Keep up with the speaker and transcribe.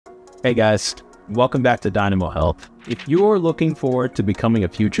Hey guys, welcome back to Dynamo Health. If you're looking forward to becoming a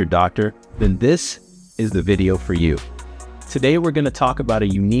future doctor, then this is the video for you. Today we're going to talk about a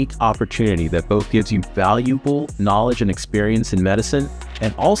unique opportunity that both gives you valuable knowledge and experience in medicine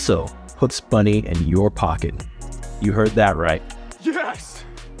and also puts money in your pocket. You heard that right. Yes!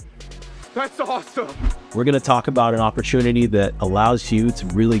 That's awesome! We're going to talk about an opportunity that allows you to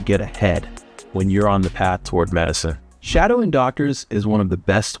really get ahead when you're on the path toward medicine. Shadowing doctors is one of the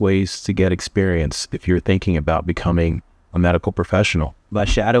best ways to get experience if you're thinking about becoming a medical professional. By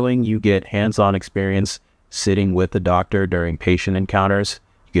shadowing, you get hands-on experience sitting with the doctor during patient encounters.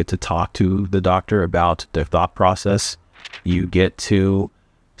 You get to talk to the doctor about their thought process. You get to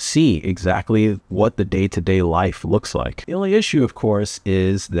see exactly what the day-to-day life looks like. The only issue, of course,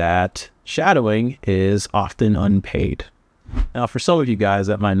 is that shadowing is often unpaid. Now, for some of you guys,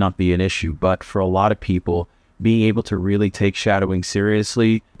 that might not be an issue, but for a lot of people, being able to really take shadowing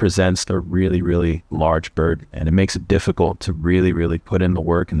seriously presents a really large burden, and it makes it difficult to really put in the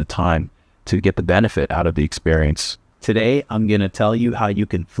work and the time to get the benefit out of the experience. Today, I'm going to tell you how you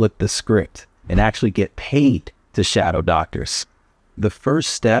can flip the script and actually get paid to shadow doctors. The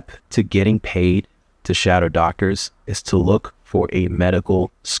first step to getting paid to shadow doctors is to look for a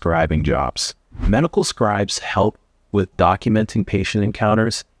medical scribing jobs. Medical scribes help with documenting patient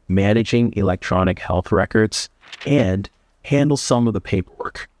encounters, managing electronic health records, and handle some of the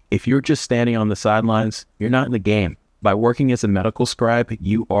paperwork. If you're just standing on the sidelines, you're not in the game. By working as a medical scribe,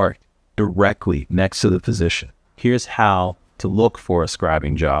 you are directly next to the physician. Here's how to look for a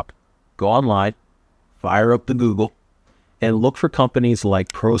scribing job. Go online, fire up the Google, and look for companies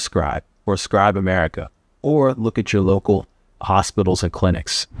like ProScribe or Scribe America, or look at your local hospitals and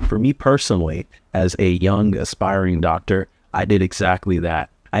clinics. For me personally, as a young aspiring doctor, I did exactly that.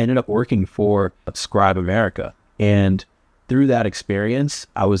 I ended up working for Scribe America, and through that experience,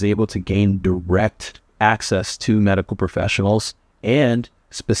 I was able to gain direct access to medical professionals and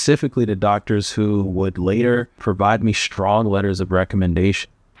specifically to doctors who would later provide me strong letters of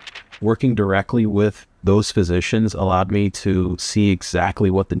recommendation. Working directly with those physicians allowed me to see exactly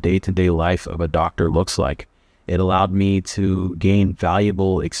what the day-to-day life of a doctor looks like. It allowed me to gain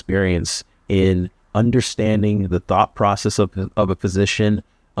valuable experience in understanding the thought process of a physician,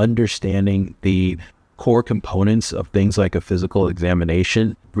 understanding the core components of things like a physical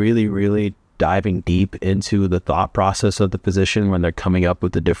examination, really diving deep into the thought process of the physician when they're coming up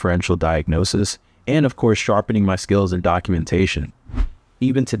with the differential diagnosis, and of course, sharpening my skills in documentation.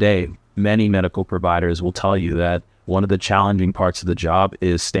 Even today, many medical providers will tell you that one of the challenging parts of the job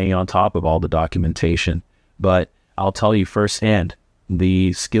is staying on top of all the documentation. But I'll tell you firsthand,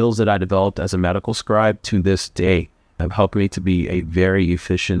 the skills that I developed as a medical scribe to this day have helped me to be a very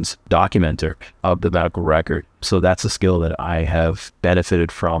efficient documenter of the medical record. So that's a skill that I have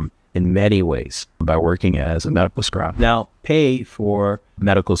benefited from in many ways by working as a medical scribe. Now, pay for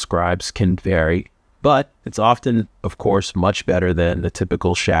medical scribes can vary, but it's often, of course, much better than the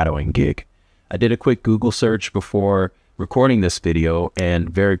typical shadowing gig. I did a quick Google search before recording this video and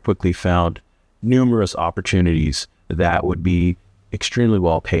very quickly found numerous opportunities that would be extremely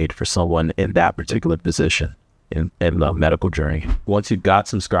well paid for someone in that particular position in the medical journey. Once you've got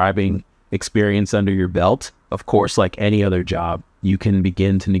some scribing experience under your belt, of course, like any other job, you can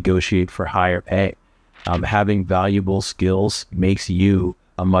begin to negotiate for higher pay. Having valuable skills makes you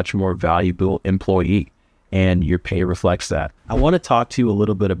a much more valuable employee, and your pay reflects that. I want to talk to you a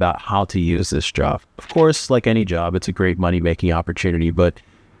little bit about how to use this job. Of course, like any job, it's a great money-making opportunity, but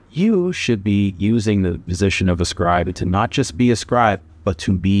you should be using the position of a scribe to not just be a scribe, but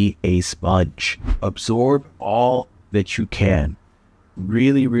to be a sponge. Absorb all that you can.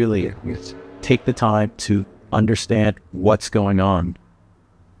 Really take the time to understand what's going on.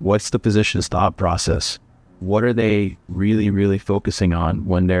 What's the physician's thought process? What are they really focusing on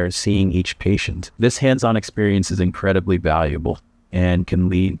when they're seeing each patient? This hands-on experience is incredibly valuable and can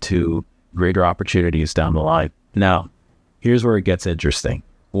lead to greater opportunities down the line. Now, here's where it gets interesting.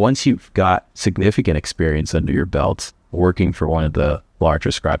 Once you've got significant experience under your belt working for one of the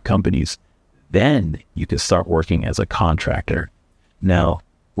larger scribe companies, then you can start working as a contractor. Now,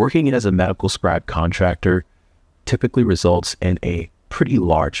 working as a medical scribe contractor typically results in a pretty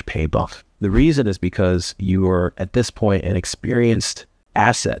large pay bump. The reason is because you are at this point an experienced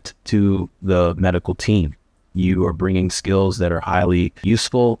asset to the medical team. You are bringing skills that are highly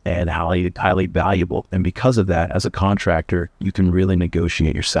useful and highly valuable. And because of that, as a contractor, you can really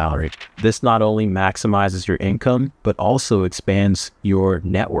negotiate your salary. This not only maximizes your income, but also expands your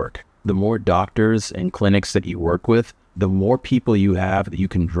network. The more doctors and clinics that you work with, the more people you have that you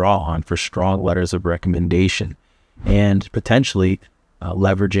can draw on for strong letters of recommendation. And potentially,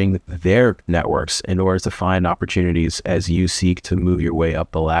 leveraging their networks in order to find opportunities as you seek to move your way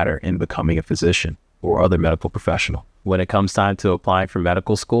up the ladder in becoming a physician or other medical professional. When it comes time to applying for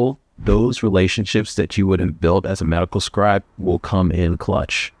medical school, those relationships that you would have built as a medical scribe will come in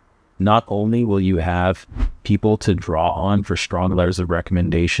clutch. Not only will you have people to draw on for strong letters of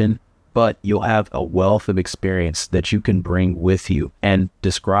recommendation, but you'll have a wealth of experience that you can bring with you and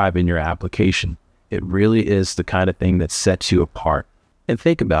describe in your application. It really is the kind of thing that sets you apart. And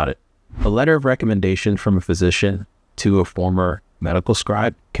think about it. A letter of recommendation from a physician to a former medical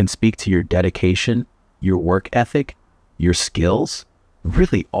scribe can speak to your dedication, your work ethic, your skills,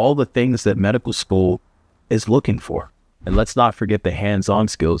 really all the things that medical school is looking for. And let's not forget the hands-on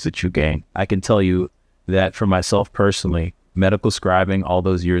skills that you gain. I can tell you that for myself personally, medical scribing all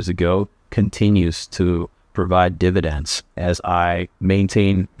those years ago continues to provide dividends as I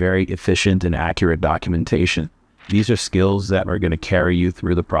maintain very efficient and accurate documentation. These are skills that are going to carry you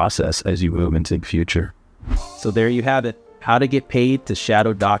through the process as you move into the future. So there you have it. How to get paid to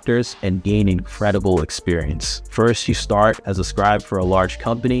shadow doctors and gain incredible experience. First, you start as a scribe for a large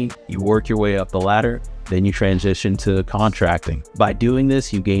company, you work your way up the ladder, then you transition to contracting. By doing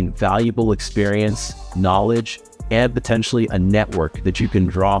this, you gain valuable experience, knowledge, and potentially a network that you can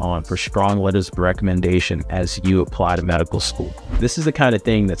draw on for strong letters of recommendation as you apply to medical school. This is the kind of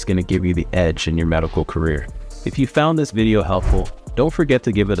thing that's going to give you the edge in your medical career. If you found this video helpful, don't forget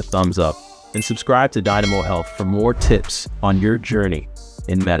to give it a thumbs up and subscribe to Dynamo Health for more tips on your journey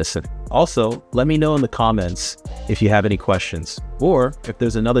in medicine. Also, let me know in the comments if you have any questions or if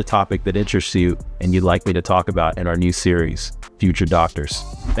there's another topic that interests you and you'd like me to talk about in our new series, Future Doctors.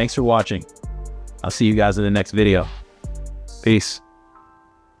 Thanks for watching. I'll see you guys in the next video. Peace.